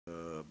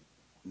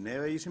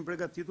Neve ishim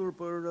përgatitur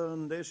për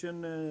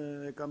ndeshjen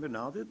e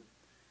kampionatit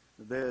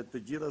dhe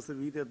të gjitha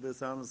servitjet dhe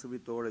seancët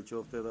servitore,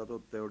 qoftë edhe ato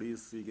të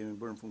teorisë i kemi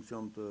bërë në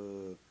funksion të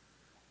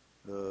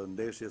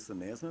ndeshjes së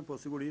nesme, po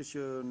sigurisht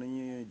që në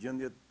një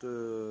gjendje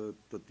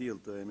të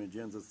tillë të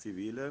emergjencës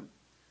civile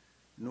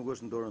nuk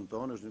është në dorën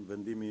tonë, është në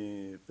vendimi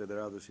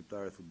Federatës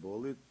Shqiptare të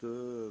Futbollit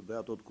dhe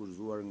ato të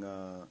kurzuar nga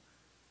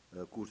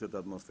kushtet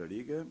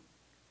atmosferike.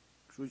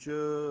 Kështu që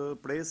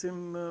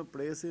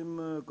presim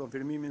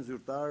konfirmimin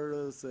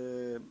zyrtar se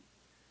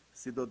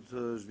si do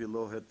të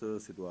zhvillohet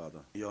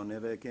situata. Jo,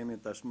 neve kemi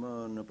tashmë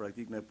në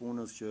praktikën e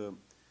punës që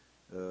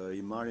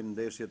i marrim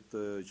ndeshjet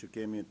që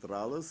kemi të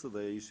rallës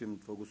dhe ishim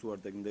të fokusuar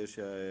tek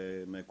ndeshja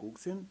me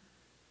Kuksin.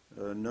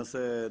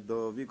 Nëse do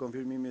vi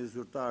konfirmimi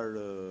zyrtar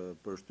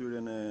për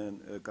shtyrjen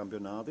e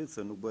kampionatit,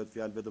 se nuk bëhet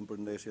fjalë vetëm për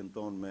ndeshjen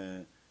tonë me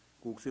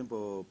Kuksin,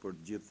 po për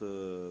të gjithë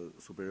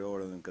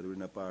superiorën në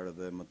kategorinë e parë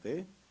dhe më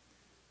tej.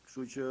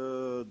 Kështu që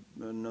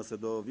nëse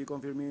do vi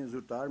konfirmimi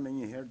zyrtar,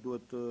 menjëherë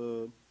duhet të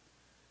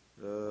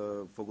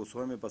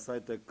fokusohemi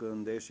pasaj tek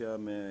ndeshja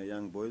me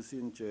Young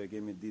Boysin që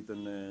kemi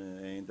ditën e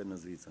njëjtën në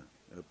Zvicër.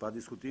 Pa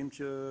diskutim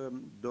që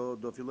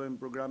do fillojmë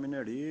programin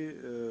e ri,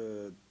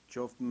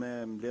 qoftë me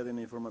mbledhjen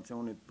e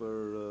informacionit për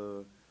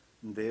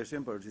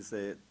ndeshjen, përveçse se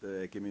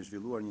e kemi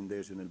zhvilluar një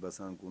ndeshje në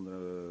Elbasan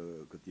kundër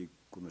këtij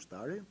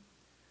kundërshtari.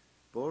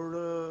 Por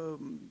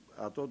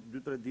ato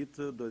 2-3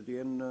 ditë do të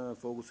jenë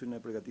fokusin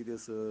e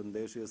përgatitjes së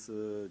ndeshjes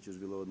që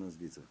zhvillohet në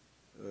Zvicër.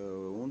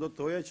 Unë do të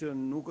thoja që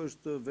nuk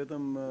është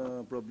vetëm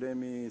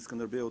problemi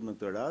Skënderbeut në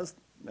këtë rast,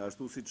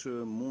 ashtu siç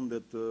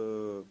mundet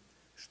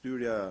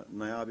shtyrja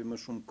na japi më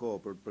shumë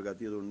kohë për të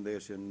përgatitur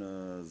ndeshjen në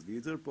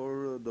Zvicër,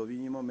 por do vi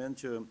një moment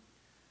që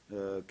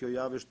kjo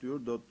javë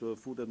shtyrë do të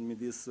futet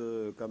midis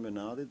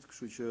kampionatit,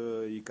 kështu që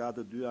i ka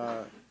të dyja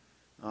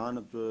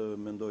anët,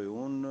 mendoj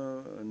unë,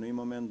 në një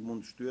moment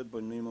mund të shtyhet,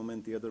 por në një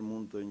moment tjetër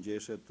mund të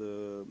ngjeshet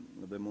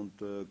dhe mund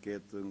të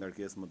ketë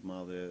ngarkesë më të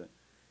madhe,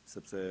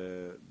 sepse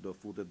do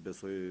futet,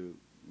 besoj,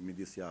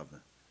 midis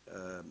javëve.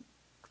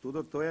 Këtu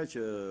do të thoja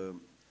që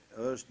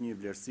është një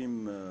vlerësim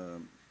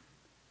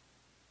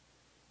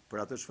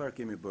për atë çfarë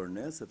kemi bërë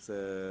ne, sepse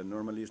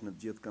normalisht në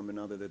të gjithë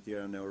kampionatet e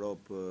tjera në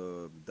Europë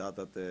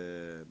datat e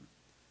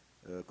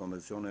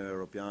konvencioneve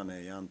europiane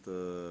janë të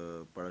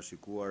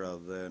parashikuara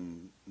dhe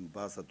në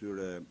bazë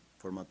atyre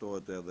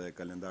formatohet edhe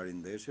kalendari i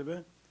ndeshjeve.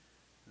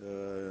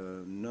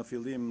 Në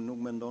fillim nuk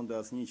mendonte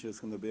asnjë që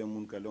Skënderbeu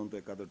mund kalonte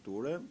 4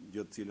 ture,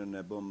 gjë të cilën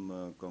e bëm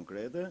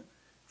konkrete,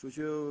 kështu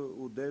që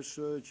u desh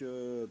që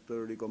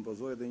të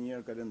rikompozohej edhe një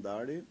herë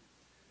kalendari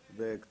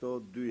dhe këto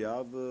 2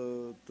 javë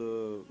të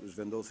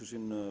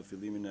zhvendoseshin në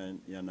fillimin e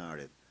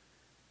janarit.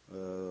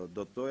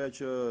 Do të thoja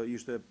që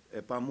ishte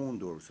e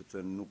pamundur,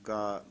 sepse nuk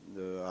ka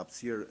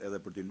hapësirë edhe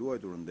për t'i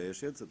luajtur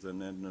ndeshjet, sepse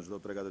ne në çdo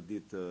 3-4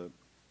 ditë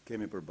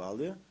kemi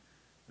përballje.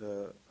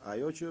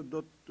 Ajo që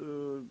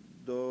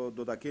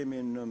do ta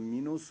kemi në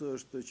minus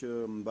është që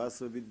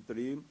mbas vitit të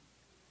ri,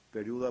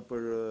 periudha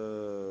për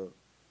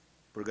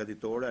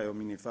përgatitore, ajo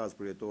minifazë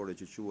përjetore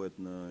që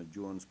quhet në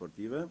gjuhën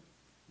sportive,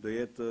 do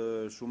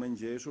jetë shumë e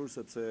ngjeshur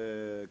sepse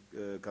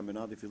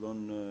kampionati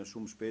fillon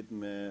shumë shpejt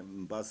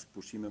mbas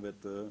pushimeve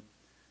të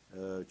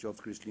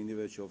qoftë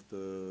krishtlindjeve, qoftë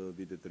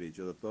vitit të ri,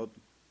 që do të thotë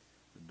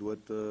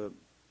duhet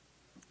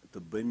të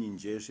bëjmë një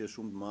ngjeshje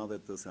shumë të madhe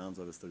të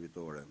seancave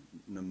stërvitore,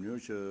 në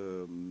mënyrë që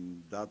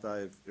data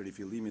e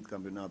rifillimit të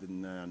kampionatit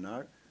në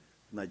janar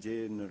na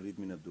gjejë në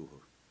ritmin e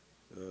duhur.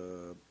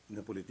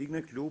 Në politikën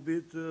e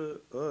klubit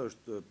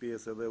është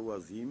pjesë edhe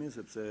uazimi,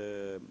 sepse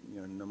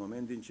në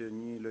momentin që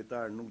një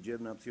lojtar nuk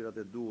gjet në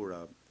hapësirat e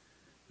duhura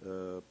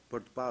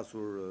për të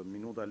pasur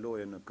minuta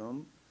loje në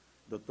këmbë,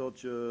 do të thotë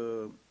që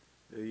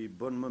i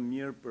bën më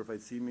mirë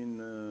përfaqësimin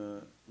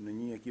në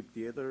një ekip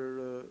tjetër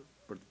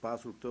për të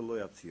pasur këtë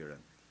lloj hapësire.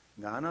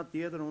 Nga ana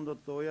tjetër, unë do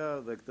të thoja,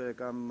 dhe këtë e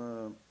kam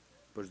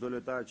për çdo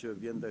lojtar që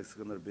vjen tek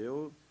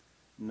Skënderbeu,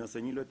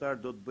 nëse një lojtar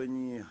do të bëjë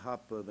një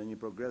hap dhe një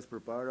progres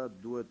përpara,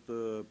 duhet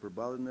të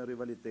përballet me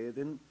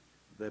rivalitetin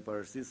dhe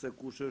pavarësisht se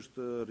kush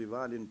është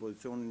rivali në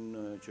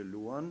pozicionin që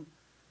luan,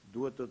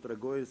 duhet të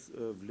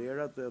tregojë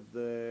vlerat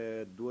dhe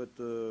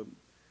duhet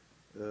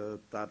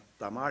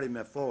ta marri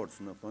me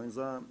forcë në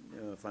thonjza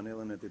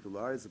fanellën e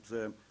titullarit,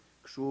 sepse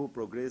kështu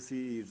progresi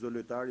i çdo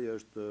lojtari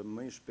është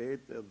më i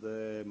shpejtë dhe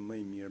më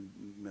i mirë,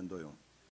 mendoj unë.